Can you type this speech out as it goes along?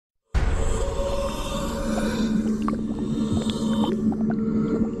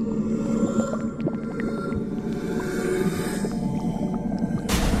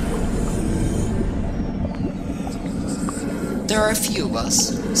are a few of us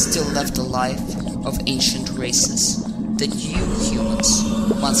still left alive of ancient races that you humans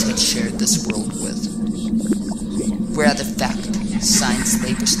once had shared this world with. Where are the fact science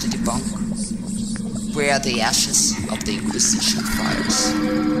labors to debunk? Where are the ashes of the Inquisition fires?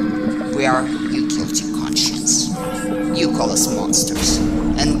 Where are you, guilty conscience? You call us monsters,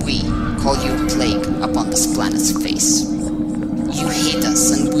 and we call you a plague upon this planet's face. You hate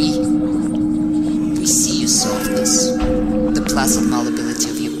us, and we see your softness, the placid malleability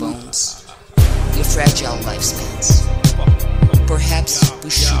of your bones, your fragile lifespans. Perhaps we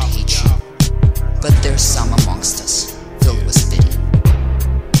should hate you, but there's some amongst us filled with pity.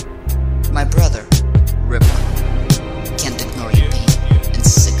 My brother, Rypa, can't ignore your pain and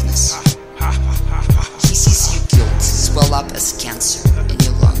sickness. He sees your guilt swell up as cancer in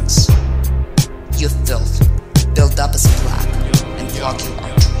your lungs. Your filth build up as plaque and block your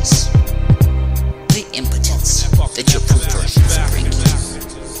arteries. The impotence that your perversions bring you.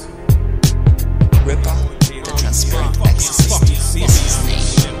 Rypa, the transparent exorcist, is his name.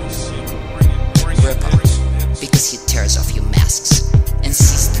 Rypa, because he tears off your masks and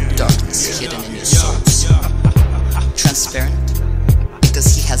sees the darkness hidden in your souls. Transparent,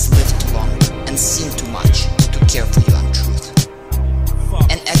 because he has lived long and seen too much to care for your untruth.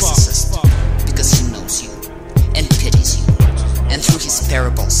 An exorcist, because he knows you and pities you, and through his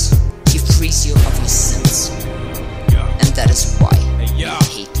parables, he frees you of your sins. And that is why you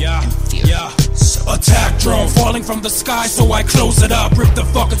hate and fear so. Attack drone falling from the sky, so I close it up. Rip the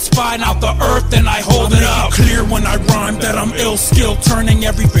fucking spine out the earth and I hold it up. Clear when I rhyme that I'm ill-skilled, turning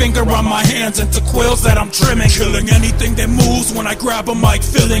every finger on my hands into quills that I'm trimming. Killing anything that moves when I grab a mic,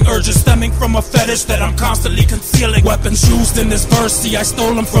 feeling urges stemming from a fetish that I'm constantly concealing. Weapons used in this verse, see I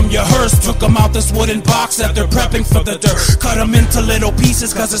stole them from your hearse. Took them out this wooden box after prepping for the dirt. Cut them into little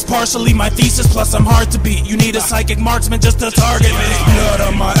pieces cause it's partially my thesis. Plus I'm hard to beat, you need a psychic marksman just to target me. Blood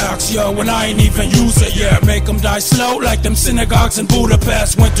on my axe, yo, when I ain't even use it yet. Make them die slow like them synagogues in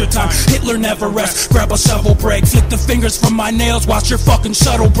Budapest. Wintertime, Hitler never rests. Grab a shovel break, flick the fingers from my nails, watch your fucking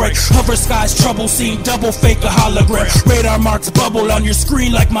shuttle break. Hover skies, trouble scene, double fake a hologram. Radar marks bubble on your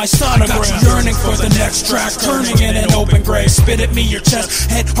screen like my sonogram. Got you yearning for the next track, turning in an open grave. Spit at me, your chest,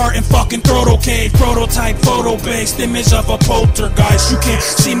 head, heart, and fucking throat okay. Prototype, photo-based image of a poltergeist. You can't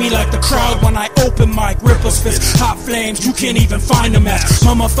see me like the crowd when I open mic. Rypa's fist, hot flames, you can't even find a match.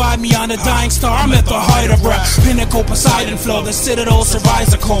 Mummified me on a dying star, I'm at the height of rap. Pinnacle Poseidon flow, the citadel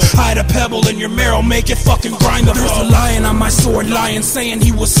survives a cold. Hide a pebble in your marrow, make it fucking grind the flow. There's a lion on my sword, lying, saying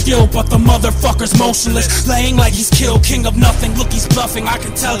he was skilled, but the motherfucker's motionless, laying like he's killed. King of nothing, look he's bluffing, I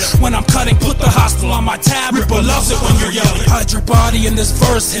can tell it when I'm cutting. Put the hostile on my tab, Rypa loves it when you're yelling. Hide your body in this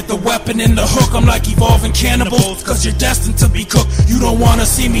verse, hit the weapon in the hook. I'm like evolving cannibals, cause you're destined to be cooked. You don't wanna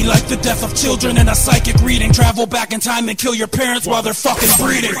see me like the death of children in a psychic reading. Travel back in time and kill your parents while they're fucking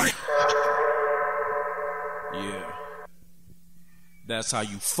breeding. Yeah, that's how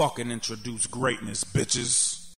you fucking introduce greatness, bitches.